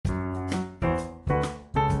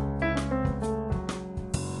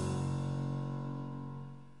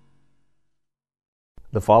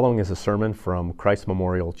The following is a sermon from Christ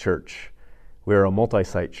Memorial Church. We are a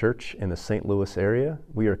multi-site church in the St. Louis area.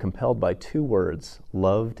 We are compelled by two words,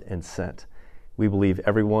 loved and sent. We believe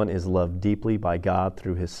everyone is loved deeply by God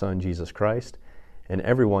through His Son, Jesus Christ, and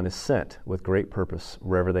everyone is sent with great purpose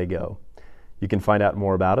wherever they go. You can find out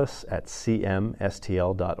more about us at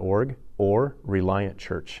cmstl.org or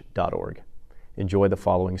reliantchurch.org. Enjoy the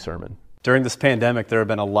following sermon. During this pandemic, there have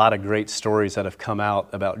been a lot of great stories that have come out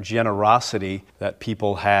about generosity that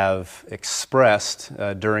people have expressed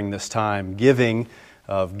during this time, giving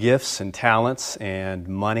of gifts and talents and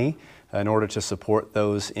money in order to support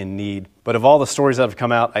those in need. But of all the stories that have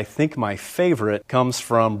come out, I think my favorite comes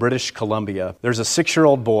from British Columbia. There's a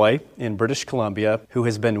 6-year-old boy in British Columbia who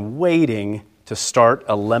has been waiting to start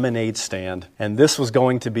a lemonade stand. And this was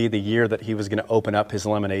going to be the year that he was going to open up his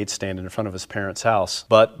lemonade stand in front of his parents' house.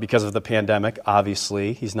 But because of the pandemic,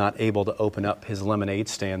 obviously, he's not able to open up his lemonade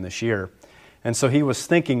stand this year. And so he was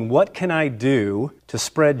thinking, what can I do to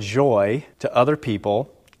spread joy to other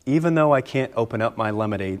people, even though I can't open up my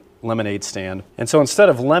lemonade stand? And so instead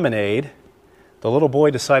of lemonade, the little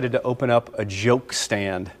boy decided to open up a joke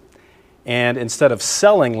stand. And instead of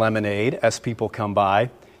selling lemonade as people come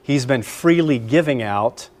by, he's been freely giving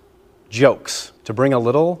out jokes to bring a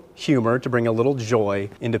little humor, to bring a little joy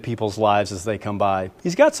into people's lives as they come by.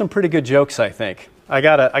 He's got some pretty good jokes, I think. I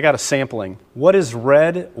got a sampling. What is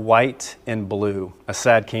red, white, and blue? A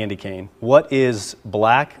sad candy cane. What is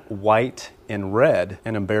black, white, and red?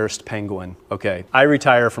 An embarrassed penguin. Okay, I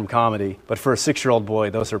retire from comedy, but for a 6-year-old boy,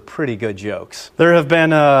 those are pretty good jokes. There have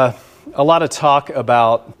been a lot of talk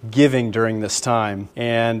about giving during this time,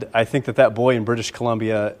 and I think that boy in British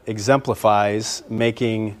Columbia exemplifies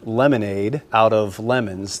making lemonade out of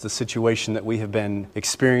lemons. The situation that we have been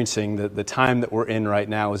experiencing, the time that we're in right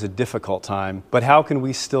now is a difficult time, but how can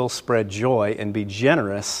we still spread joy and be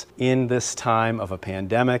generous in this time of a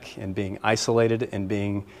pandemic and being isolated and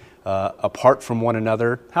being apart from one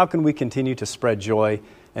another? How can we continue to spread joy?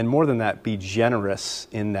 And more than that, be generous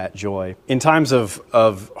in that joy. In times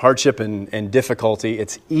of hardship and difficulty,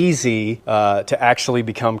 it's easy to actually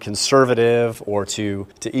become conservative or to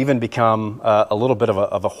even become a little bit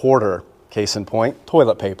of a hoarder. Case in point,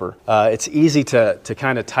 toilet paper. It's easy to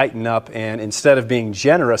kind of tighten up, and instead of being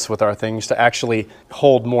generous with our things, to actually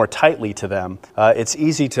hold more tightly to them. It's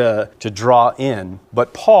easy to draw in.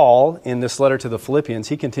 But Paul, in this letter to the Philippians,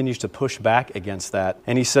 he continues to push back against that.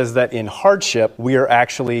 And he says that in hardship, we are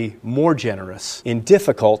actually more generous. In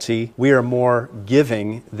difficulty, we are more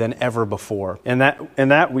giving than ever before. And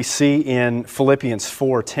that we see in Philippians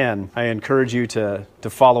 4:10. I encourage you to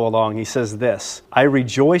follow along. He says this, I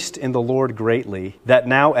rejoiced in the Lord greatly, that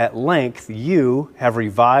now at length you have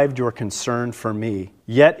revived your concern for me.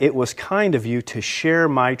 Yet it was kind of you to share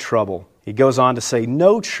my trouble. He goes on to say,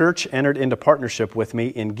 no church entered into partnership with me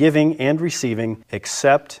in giving and receiving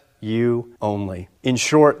except you only. In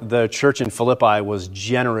short, the church in Philippi was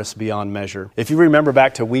generous beyond measure. If you remember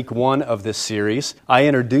back to week 1 of this series, I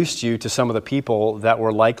introduced you to some of the people that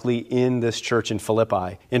were likely in this church in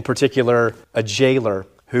Philippi. In particular, a jailer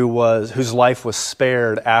whose life was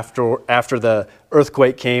spared after the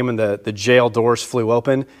earthquake came and the jail doors flew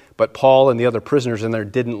open, but Paul and the other prisoners in there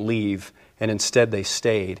didn't leave, and instead they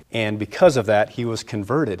stayed. And because of that, he was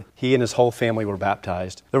converted. He and his whole family were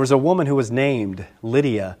baptized. There was a woman who was named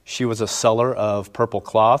Lydia. She was a seller of purple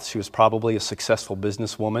cloth. She was probably a successful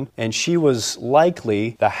businesswoman, and she was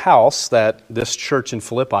likely the house that this church in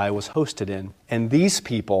Philippi was hosted in. And these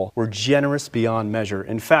people were generous beyond measure.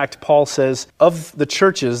 In fact, Paul says of the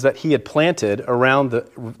churches that he had planted around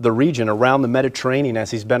the region, around the Mediterranean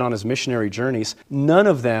as he's been on his missionary journeys, none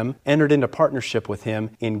of them entered into partnership with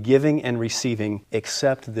him in giving and receiving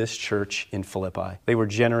except this church in Philippi. They were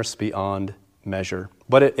generous beyond measure.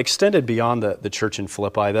 But it extended beyond the church in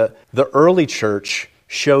Philippi. The early church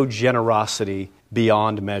showed generosity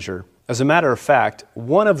beyond measure. As a matter of fact,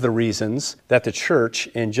 one of the reasons that the church,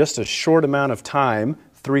 in just a short amount of time,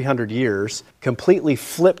 300 years, completely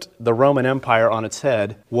flipped the Roman Empire on its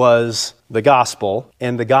head was the gospel,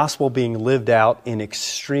 and the gospel being lived out in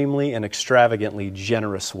extremely and extravagantly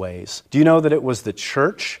generous ways. Do you know that it was the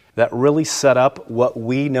church that really set up what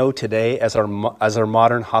we know today as our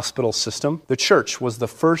modern hospital system? The church was the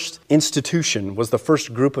first institution, was the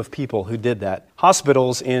first group of people who did that.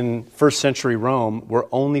 Hospitals in first century Rome were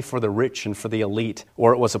only for the rich and for the elite,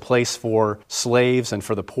 or it was a place for slaves and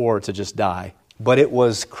for the poor to just die. But it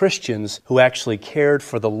was Christians who actually cared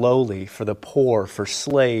for the lowly, for the poor, for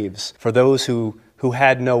slaves, for those who who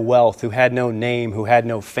had no wealth, who had no name, who had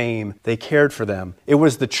no fame. They cared for them. It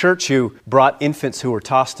was the church who brought infants who were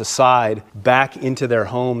tossed aside back into their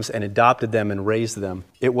homes and adopted them and raised them.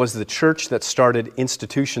 It was the church that started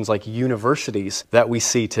institutions like universities that we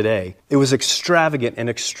see today. It was extravagant and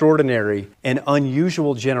extraordinary and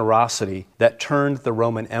unusual generosity that turned the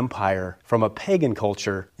Roman Empire from a pagan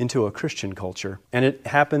culture into a Christian culture. And it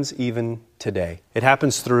happens even today. It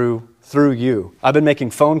happens through you. I've been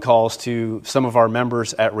making phone calls to some of our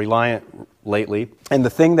members at Reliant lately, and the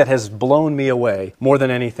thing that has blown me away more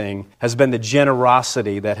than anything has been the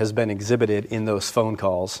generosity that has been exhibited in those phone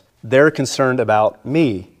calls. They're concerned about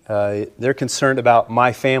me. They're concerned about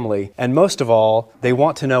my family, and most of all, they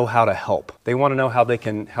want to know how to help. They want to know how they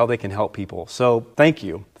can help people. So thank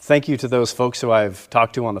you. Thank you to those folks who I've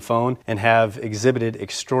talked to on the phone and have exhibited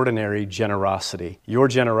extraordinary generosity. Your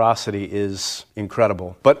generosity is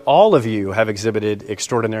incredible. But all of you have exhibited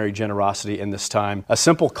extraordinary generosity in this time. A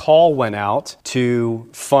simple call went out to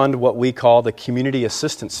fund what we call the Community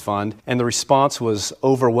Assistance Fund, and the response was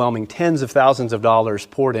overwhelming. Tens of thousands of dollars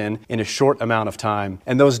poured in a short amount of time.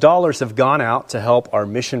 And those dollars have gone out to help our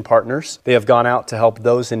mission partners. They have gone out to help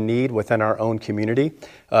those in need within our own community.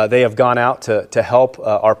 They have gone out to help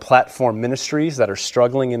our platform ministries that are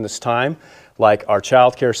struggling in this time, like our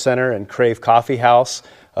Child Care Center and Crave Coffee House,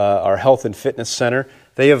 our Health and Fitness Center.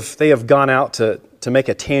 They have gone out to make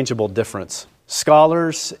a tangible difference.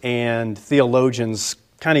 Scholars and theologians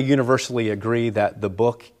kind of universally agree that the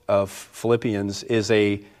book of Philippians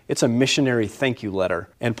it's a missionary thank you letter.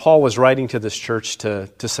 And Paul was writing to this church to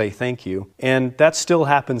say thank you. And that still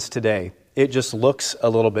happens today. It just looks a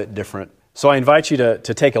little bit different. So I invite you to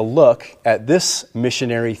take a look at this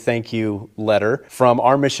missionary thank you letter from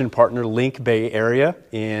our mission partner, Link Bay Area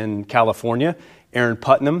in California. Aaron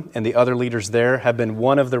Putnam and the other leaders there have been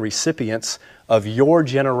one of the recipients of your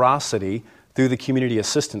generosity through the Community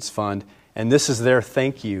Assistance Fund, and this is their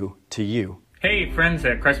thank you to you. Hey, friends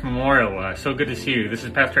at Christ Memorial. So good to see you. This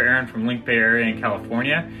is Pastor Aaron from Link Bay Area in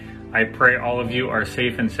California. I pray all of you are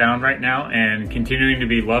safe and sound right now and continuing to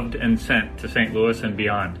be loved and sent to St. Louis and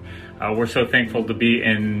beyond. We're so thankful to be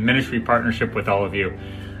in ministry partnership with all of you.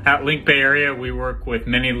 At Link Bay Area, we work with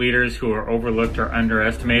many leaders who are overlooked or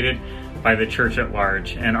underestimated by the church at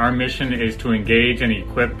large. And our mission is to engage and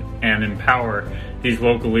equip and empower these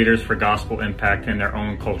local leaders for gospel impact in their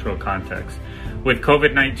own cultural context. With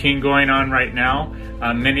COVID-19 going on right now,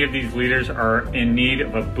 many of these leaders are in need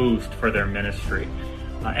of a boost for their ministry.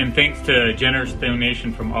 And thanks to generous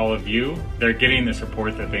donation from all of you, they're getting the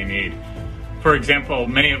support that they need. For example,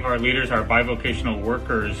 many of our leaders are bivocational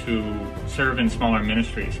workers who serve in smaller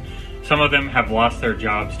ministries. Some of them have lost their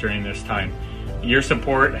jobs during this time. Your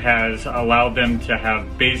support has allowed them to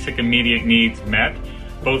have basic immediate needs met,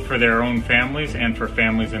 both for their own families and for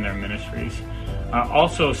families in their ministries.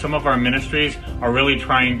 Also, some of our ministries are really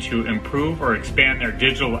trying to improve or expand their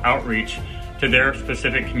digital outreach to their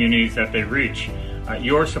specific communities that they reach.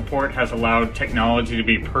 Your support has allowed technology to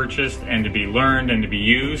be purchased and to be learned and to be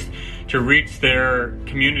used to reach their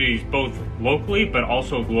communities both locally but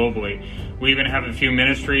also globally. We even have a few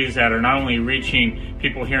ministries that are not only reaching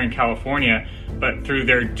people here in California, but through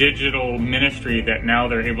their digital ministry that now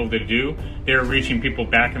they're able to do, they're reaching people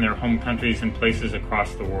back in their home countries and places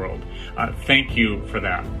across the world. Thank you for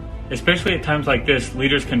that. Especially at times like this,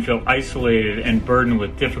 leaders can feel isolated and burdened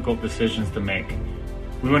with difficult decisions to make.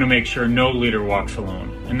 We want to make sure no leader walks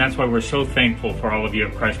alone. And that's why we're so thankful for all of you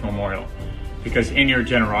at Christ Memorial. Because in your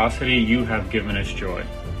generosity, you have given us joy.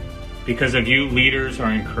 Because of you, leaders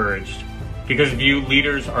are encouraged. Because of you,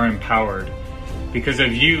 leaders are empowered. Because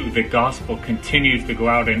of you, the gospel continues to go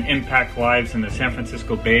out and impact lives in the San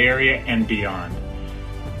Francisco Bay Area and beyond.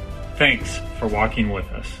 Thanks for walking with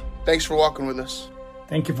us. Thanks for walking with us.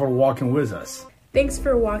 Thank you for walking with us. Thanks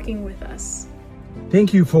for walking with us.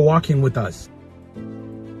 Thank you for walking with us.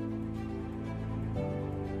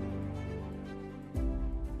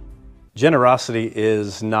 Generosity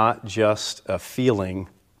is not just a feeling,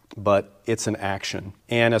 but it's an action.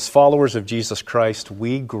 And as followers of Jesus Christ,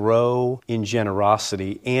 we grow in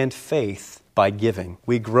generosity and faith by giving.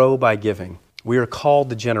 We grow by giving. We are called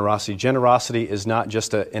to generosity. Generosity is not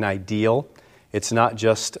just an ideal. It's not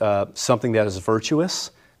just something that is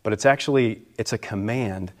virtuous, but it's a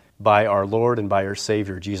command by our Lord and by our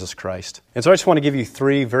Savior, Jesus Christ. And so I just want to give you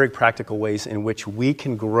 3 very practical ways in which we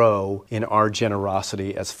can grow in our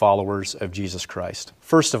generosity as followers of Jesus Christ.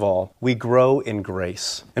 First of all, we grow in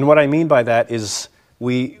grace. And what I mean by that is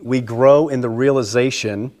we grow in the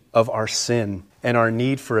realization of our sin and our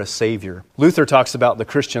need for a Savior. Luther talks about the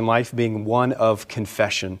Christian life being one of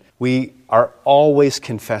confession. We are always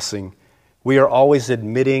confessing We are always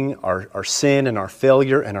admitting our sin and our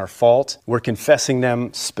failure and our fault. We're confessing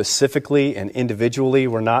them specifically and individually.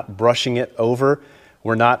 We're not brushing it over.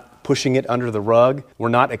 We're not pushing it under the rug. We're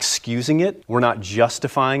not excusing it. We're not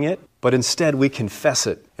justifying it. But instead, we confess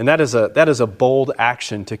it. And that is a bold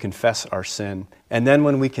action to confess our sin. And then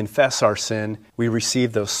when we confess our sin, we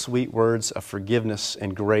receive those sweet words of forgiveness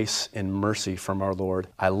and grace and mercy from our Lord.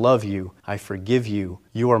 I love you. I forgive you.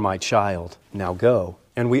 You are my child. Now go.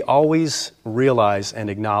 And we always realize and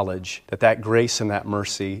acknowledge that that grace and that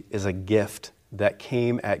mercy is a gift that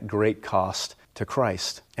came at great cost to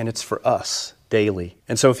Christ. And it's for us daily.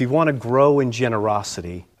 And so if you want to grow in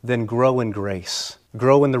generosity, then grow in grace.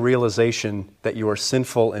 Grow in the realization that you are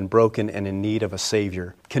sinful and broken and in need of a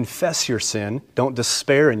Savior. Confess your sin. Don't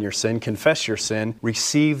despair in your sin. Confess your sin.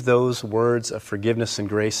 Receive those words of forgiveness and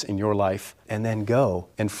grace in your life, and then go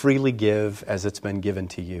and freely give as it's been given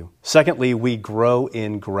to you. Secondly, we grow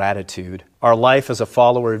in gratitude. Our life as a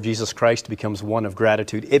follower of Jesus Christ becomes one of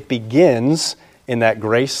gratitude. It begins in that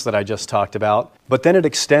grace that I just talked about, but then it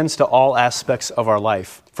extends to all aspects of our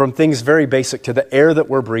life, from things very basic to the air that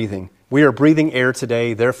we're breathing. We are breathing air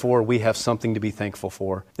today, therefore we have something to be thankful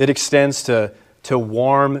for. It extends to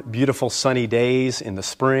warm, beautiful sunny days in the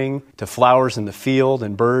spring, to flowers in the field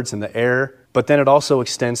and birds in the air. But then it also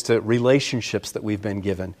extends to relationships that we've been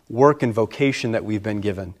given, work and vocation that we've been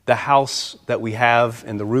given, the house that we have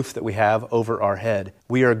and the roof that we have over our head.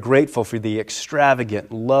 We are grateful for the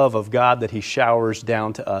extravagant love of God that He showers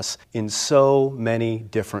down to us in so many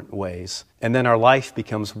different ways. And then our life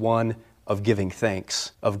becomes one of giving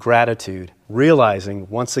thanks, of gratitude, realizing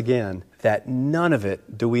once again that none of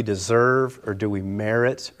it do we deserve or do we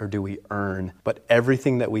merit or do we earn, but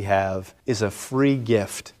everything that we have is a free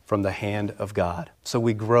gift from the hand of God. So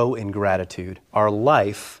we grow in gratitude. Our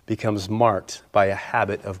life becomes marked by a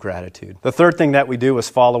habit of gratitude. The third thing that we do as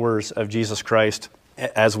followers of Jesus Christ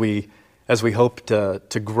as we hope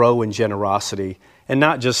to grow in generosity, and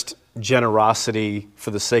not just generosity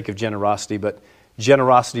for the sake of generosity, but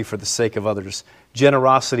generosity for the sake of others.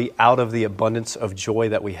 Generosity out of the abundance of joy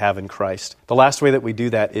that we have in Christ. The last way that we do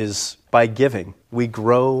that is by giving. We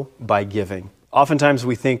grow by giving. Oftentimes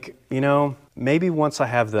we think, maybe once I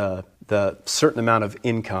have the certain amount of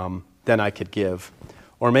income, then I could give.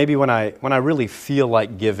 Or maybe when I really feel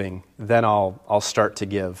like giving, then I'll start to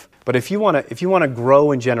give. But if you want to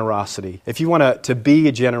grow in generosity, if you want to be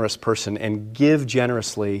a generous person and give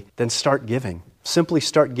generously, then start giving. Simply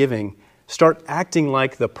start giving. Start acting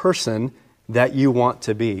like the person that you want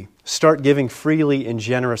to be. Start giving freely and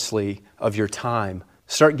generously of your time.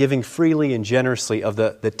 Start giving freely and generously of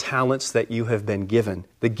the talents that you have been given,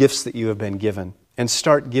 the gifts that you have been given. And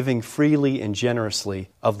start giving freely and generously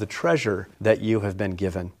of the treasure that you have been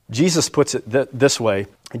given. Jesus puts it this way.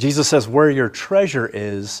 Jesus says, where your treasure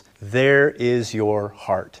is, there is your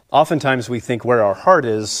heart. Oftentimes we think where our heart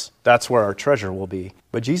is, that's where our treasure will be.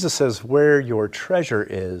 But Jesus says, where your treasure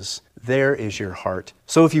is, there is your heart.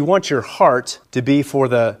 So if you want your heart to be for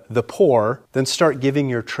the poor, then start giving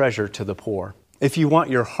your treasure to the poor. If you want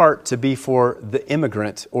your heart to be for the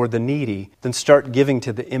immigrant or the needy, then start giving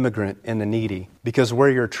to the immigrant and the needy. Because where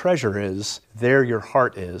your treasure is, there your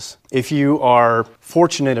heart is. If you are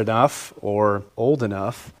fortunate enough or old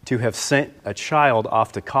enough to have sent a child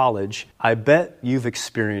off to college, I bet you've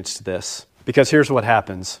experienced this. Because here's what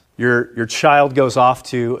happens. Your child goes off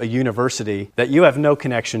to a university that you have no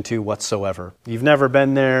connection to whatsoever. You've never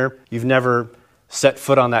been there. You've never set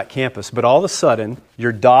foot on that campus. But all of a sudden,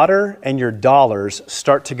 your daughter and your dollars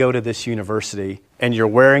start to go to this university, and you're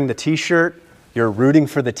wearing the t-shirt, you're rooting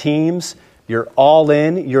for the teams, you're all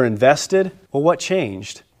in, you're invested. Well, what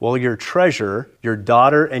changed? Well, your treasure, your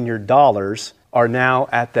daughter and your dollars are now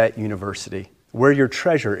at that university. Where your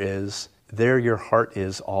treasure is, there your heart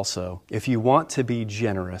is also. If you want to be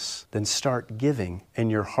generous, then start giving,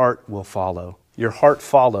 and your heart will follow. Your heart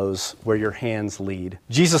follows where your hands lead.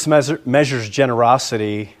 Jesus measures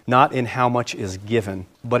generosity not in how much is given,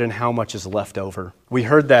 but in how much is left over. We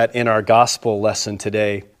heard that in our gospel lesson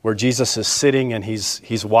today, where Jesus is sitting and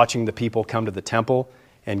he's watching the people come to the temple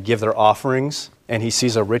and give their offerings, and he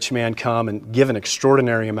sees a rich man come and give an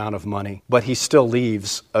extraordinary amount of money, but he still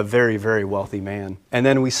leaves a very, very wealthy man. And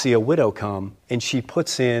then we see a widow come, and she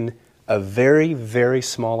puts in a very, very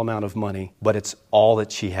small amount of money, but it's all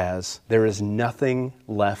that she has. There is nothing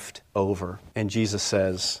left over. And Jesus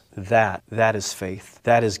says, that is faith.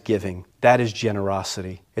 That is giving. That is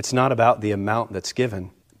generosity. It's not about the amount that's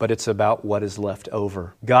given, but it's about what is left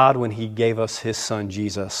over. God, when He gave us His Son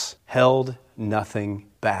Jesus, held nothing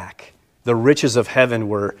back. The riches of heaven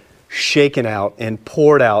were shaken out and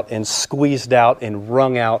poured out and squeezed out and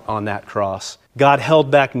wrung out on that cross. God held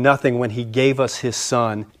back nothing when He gave us His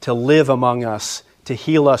Son to live among us, to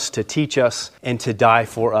heal us, to teach us, and to die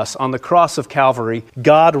for us. On the cross of Calvary,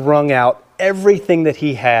 God wrung out everything that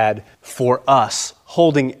He had for us,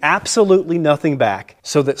 holding absolutely nothing back,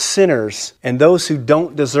 so that sinners and those who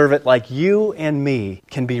don't deserve it, like you and me,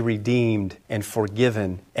 can be redeemed and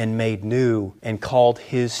forgiven and made new and called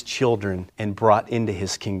His children and brought into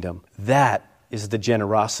His kingdom. That is the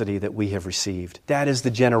generosity that we have received. That is the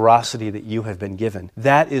generosity that you have been given.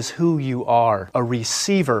 That is who you are, a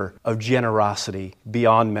receiver of generosity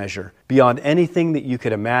beyond measure, beyond anything that you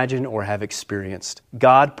could imagine or have experienced.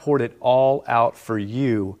 God poured it all out for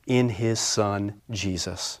you in His Son,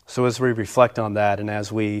 Jesus. So as we reflect on that and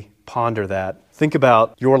as we ponder that, think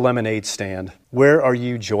about your lemonade stand. Where are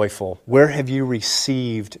you joyful? Where have you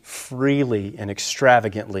received freely and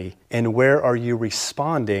extravagantly? And where are you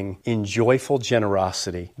responding in joyful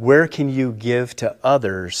generosity? Where can you give to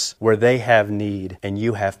others where they have need and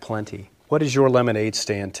you have plenty? What is your lemonade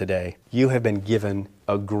stand today? You have been given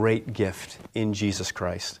a great gift in Jesus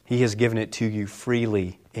Christ. He has given it to you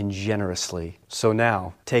freely and generously. So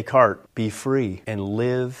now, take heart, be free, and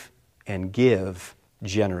live and give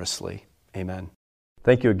generously. Amen.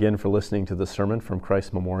 Thank you again for listening to the sermon from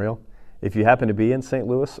Christ Memorial. If you happen to be in St.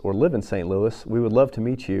 Louis or live in St. Louis, we would love to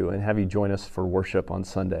meet you and have you join us for worship on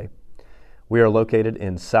Sunday. We are located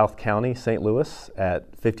in South County, St. Louis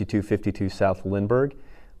at 5252 South Lindbergh.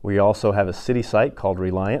 We also have a city site called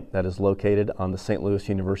Reliant that is located on the St. Louis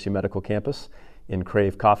University Medical Campus in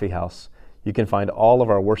Crave Coffee House. You can find all of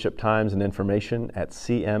our worship times and information at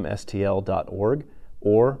cmstl.org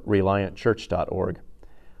or reliantchurch.org.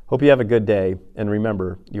 Hope you have a good day, and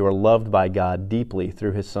remember, you are loved by God deeply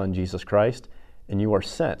through His Son, Jesus Christ, and you are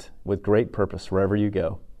sent with great purpose wherever you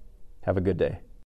go. Have a good day.